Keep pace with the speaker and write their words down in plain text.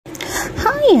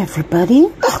Hey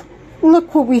everybody,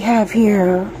 look what we have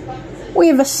here. We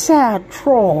have a sad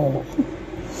troll.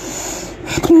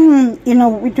 You know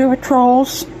what we do with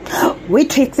trolls? We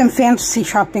take them fantasy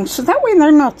shopping so that way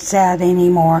they're not sad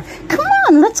anymore. Come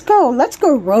on, let's go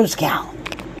Rosegal.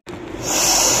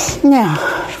 Now,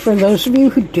 for those of you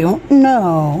who don't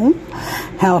know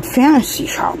how to fantasy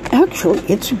shop, actually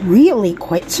it's really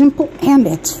quite simple and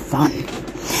it's fun.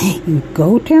 You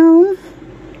go down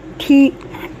to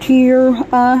your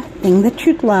thing that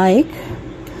you'd like,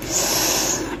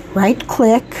 right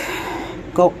click,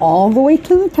 go all the way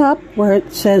to the top where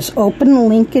it says open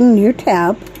link in your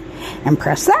tab and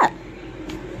press that.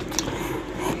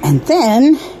 And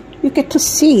then you get to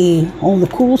see all the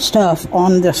cool stuff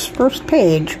on this first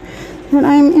page that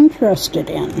I'm interested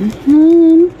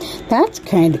in. That's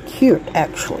kind of cute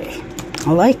actually.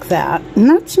 I like that. And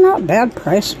that's not a bad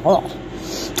price at all.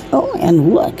 Oh,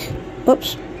 and look.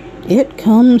 Oops. It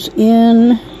comes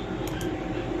in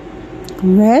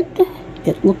red,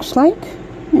 it looks like.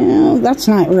 Yeah, that's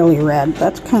not really red.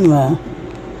 That's kind of a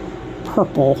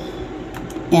purple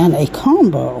and a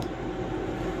combo.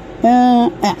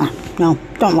 No,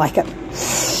 don't like it.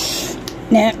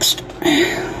 Next.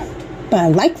 But I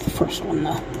like the first one,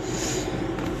 though.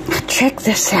 Check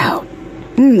this out.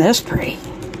 That's pretty.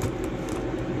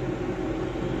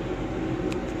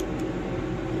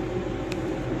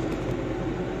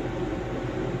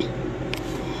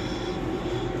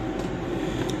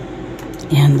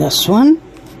 And this one.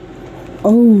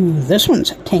 Oh, this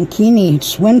one's a tankini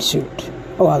swimsuit.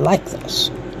 Oh, I like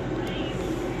this.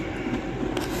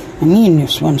 I need a new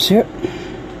swimsuit.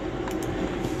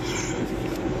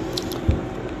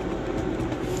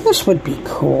 This would be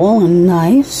cool and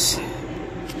nice.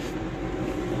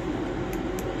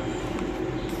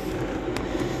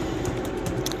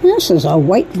 This is a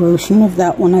white version of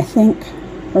that one, I think.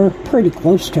 Or pretty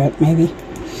close to it, maybe.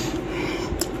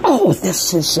 Oh,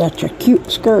 this is such a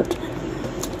cute skirt.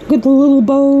 Look at the little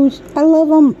bows. I love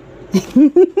them.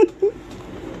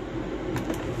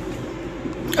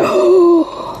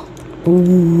 Oh,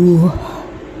 ooh.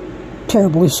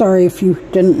 Terribly sorry if you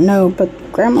didn't know, but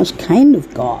Grandma's kind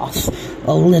of goth.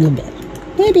 A little bit.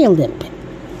 Maybe a little bit.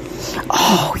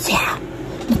 Oh, yeah.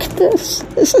 Look at this.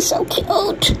 This is so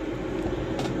cute.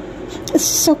 This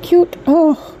is so cute.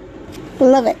 Oh, I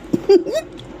love it.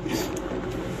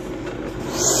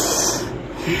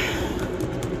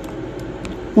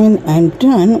 When I'm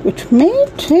done, which may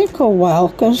take a while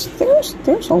because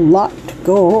there's a lot to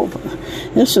go over.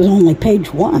 This is only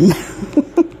page 1.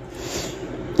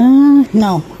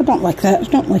 No, I don't like that. I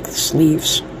don't like the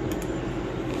sleeves.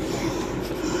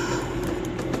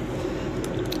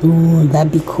 Ooh,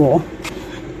 that'd be cool.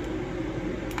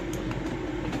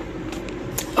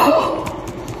 Oh.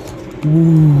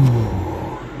 Ooh.